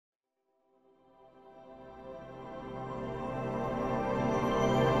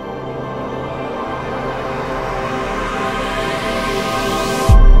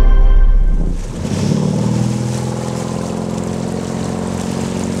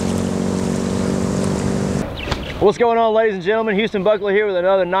What's going on, ladies and gentlemen? Houston Buckley here with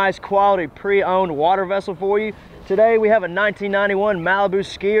another nice quality pre-owned water vessel for you. Today we have a 1991 Malibu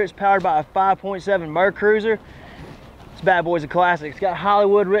skier. It's powered by a 5.7 Mer Cruiser. This bad boy's a classic. It's got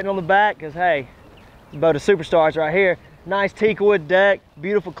Hollywood written on the back because, hey, this boat of superstars right here. Nice teak wood deck,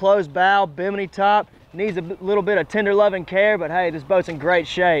 beautiful closed bow, bimini top. Needs a little bit of tender loving care, but hey, this boat's in great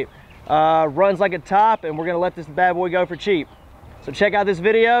shape. Runs like a top, and we're gonna let this bad boy go for cheap. So check out this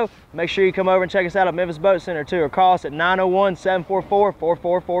video. Make sure you come over and check us out at Memphis Boat Center too, or call us at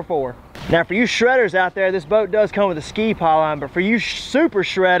 901-744-4444. Now for you shredders out there, this boat does come with a ski pylon, but for you super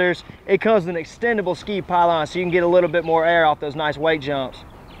shredders, it comes with an extendable ski pylon so you can get a little bit more air off those nice wake jumps.